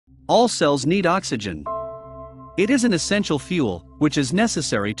All cells need oxygen. It is an essential fuel, which is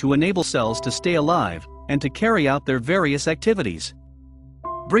necessary to enable cells to stay alive and to carry out their various activities.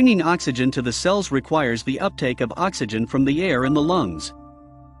 Bringing oxygen to the cells requires the uptake of oxygen from the air in the lungs,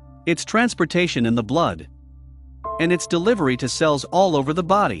 its transportation in the blood, and its delivery to cells all over the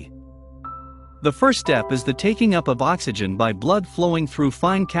body. The first step is the taking up of oxygen by blood flowing through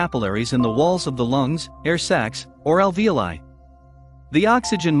fine capillaries in the walls of the lungs, air sacs, or alveoli. The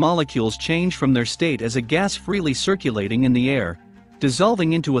oxygen molecules change from their state as a gas freely circulating in the air,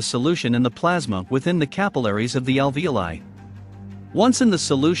 dissolving into a solution in the plasma within the capillaries of the alveoli. Once in the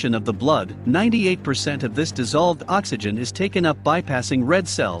solution of the blood, 98% of this dissolved oxygen is taken up bypassing red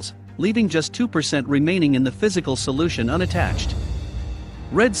cells, leaving just 2% remaining in the physical solution unattached.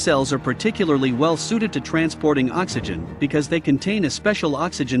 Red cells are particularly well suited to transporting oxygen because they contain a special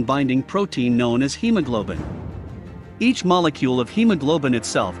oxygen-binding protein known as hemoglobin. Each molecule of hemoglobin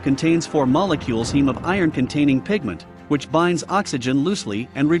itself contains 4 molecules heme of iron-containing pigment, which binds oxygen loosely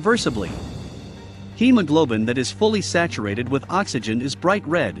and reversibly. Hemoglobin that is fully saturated with oxygen is bright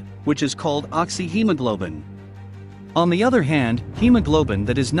red, which is called oxyhemoglobin. On the other hand, hemoglobin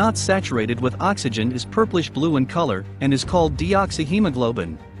that is not saturated with oxygen is purplish blue in color and is called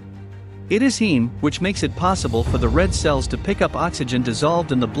deoxyhemoglobin. It is heme which makes it possible for the red cells to pick up oxygen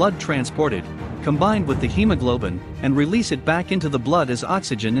dissolved in the blood, transported, combined with the hemoglobin, and release it back into the blood as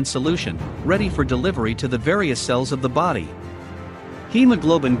oxygen in solution, ready for delivery to the various cells of the body.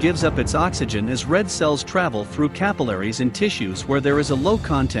 Hemoglobin gives up its oxygen as red cells travel through capillaries in tissues where there is a low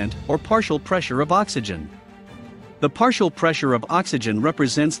content or partial pressure of oxygen. The partial pressure of oxygen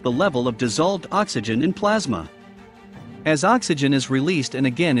represents the level of dissolved oxygen in plasma. As oxygen is released and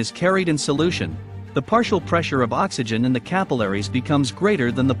again is carried in solution, the partial pressure of oxygen in the capillaries becomes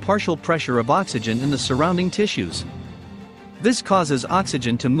greater than the partial pressure of oxygen in the surrounding tissues. This causes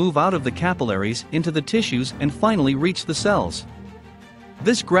oxygen to move out of the capillaries into the tissues and finally reach the cells.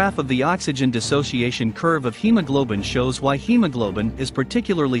 This graph of the oxygen dissociation curve of hemoglobin shows why hemoglobin is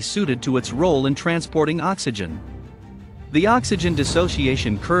particularly suited to its role in transporting oxygen. The oxygen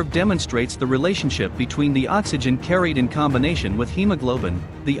dissociation curve demonstrates the relationship between the oxygen carried in combination with hemoglobin,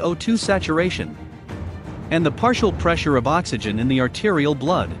 the O2 saturation, and the partial pressure of oxygen in the arterial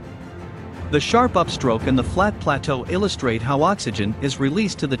blood. The sharp upstroke and the flat plateau illustrate how oxygen is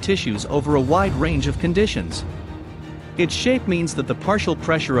released to the tissues over a wide range of conditions. Its shape means that the partial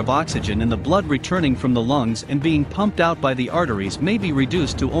pressure of oxygen in the blood returning from the lungs and being pumped out by the arteries may be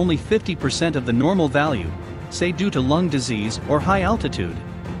reduced to only 50% of the normal value, say due to lung disease or high altitude.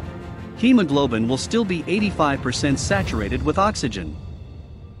 Hemoglobin will still be 85% saturated with oxygen.